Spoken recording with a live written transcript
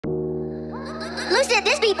said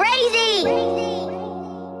this be crazy.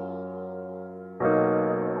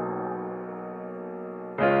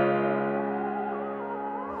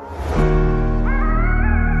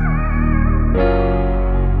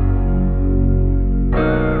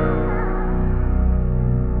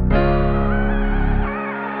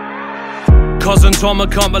 Cousin Tom, I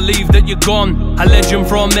can't believe that you're gone. A legend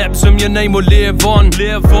from Epsom, your name will live on.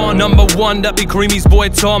 Live on. Number one, that be Creamy's boy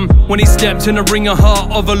Tom, when he stepped in the ring, a heart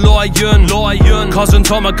of a lion. Cousin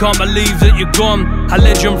Tom, I can't believe that you're gone. A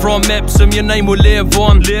legend from Epsom, your name will live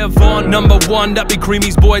on. Live on. Number one, that be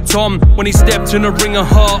Creamy's boy Tom, when he stepped in the ring, a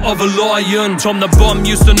heart of a lion. Tom the Bomb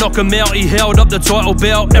used to knock him out, he held up the title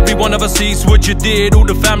belt. Every one of us Eastwood, you did all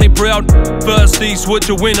the family proud. First Eastwood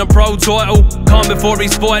to win a pro title. Calm before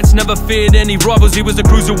his fights, never feared any rivals. He was a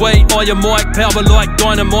cruiserweight, iron mic, power like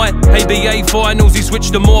dynamite. ABA finals, he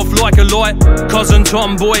switched them off like a light. Cousin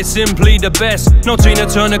Tom, boy, simply the best. Not Tina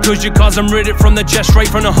Turner, cause your cousin read it from the chest, straight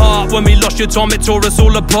from the heart. When we lost your Tom, it tore us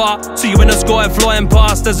all apart. See you in the sky, flying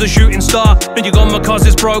past as a shooting star. Then you got my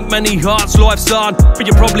cousins broke, many hearts, life's hard. But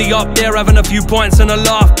you're probably up there having a few pints and a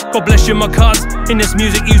laugh. God bless you, my cuz. In this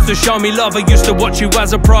music, used to show me love. I used to watch you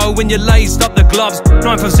as a pro when you laced up the gloves.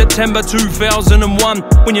 9th of September 2001,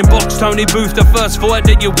 when you boxed Tony Booth, the first fight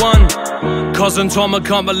that you won. Cousin Tom, I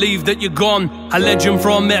can't believe that you're gone. A legend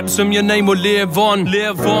from Epsom, your name will live on.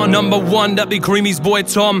 Live on. Number one, that be Creamy's boy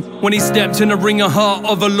Tom, when he stepped in the ring, a heart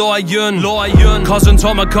of a lion. Cousin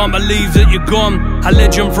Tom, I can't believe that you're gone. A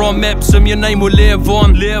legend from Epsom, your name will live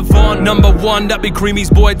on. Live on. Number one, that be Creamy's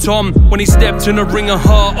boy Tom, when he stepped in the ring, a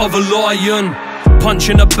heart of a lion.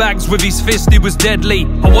 Punching the bags with his fist, he was deadly.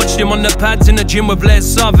 I watched him on the pads in the gym with Les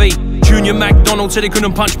Savvy. Junior McDonald said he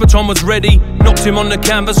couldn't punch, but Tom was ready. Knocked him on the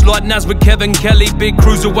canvas like Nas with Kevin Kelly. Big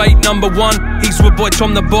cruiserweight number one, Eastwood boy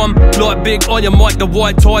Tom the Bomb. Like big Iron Mike, the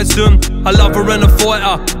White Tyson. A lover and a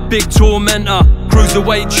fighter, big tormentor.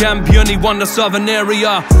 Cruiserweight champion, he won the southern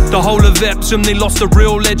area. The whole of Epsom, they lost a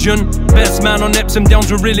real legend. Best man on Epsom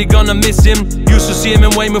Downs, we're really gonna miss him. Used to see him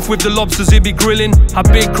in Weymouth with the lobsters, he'd be grilling. A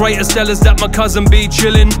big crate of Stellas that my cousin be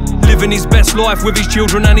chilling. Living his best life with his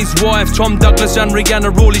children and his wife. Tom Douglas and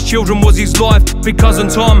Rihanna, all his children was his life. Big cousin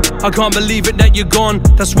Tom, I can't believe it that you're gone.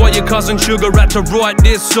 That's why your cousin Sugar had to write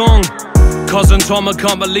this song. Cousin Tom, I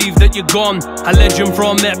can't believe that you're gone. A legend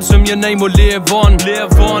from Epsom, your name will live on.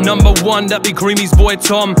 Live on. Number one, that be Creamy's boy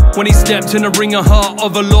Tom, when he stepped in the ring, a heart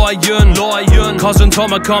of a lion. Cousin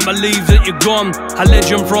Tom, I can't believe that you're gone. A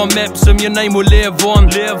legend from Epsom, your name will live on.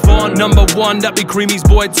 Live on. Number one, that be Creamy's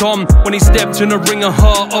boy Tom, when he stepped in the ring, a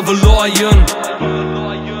heart of a lion.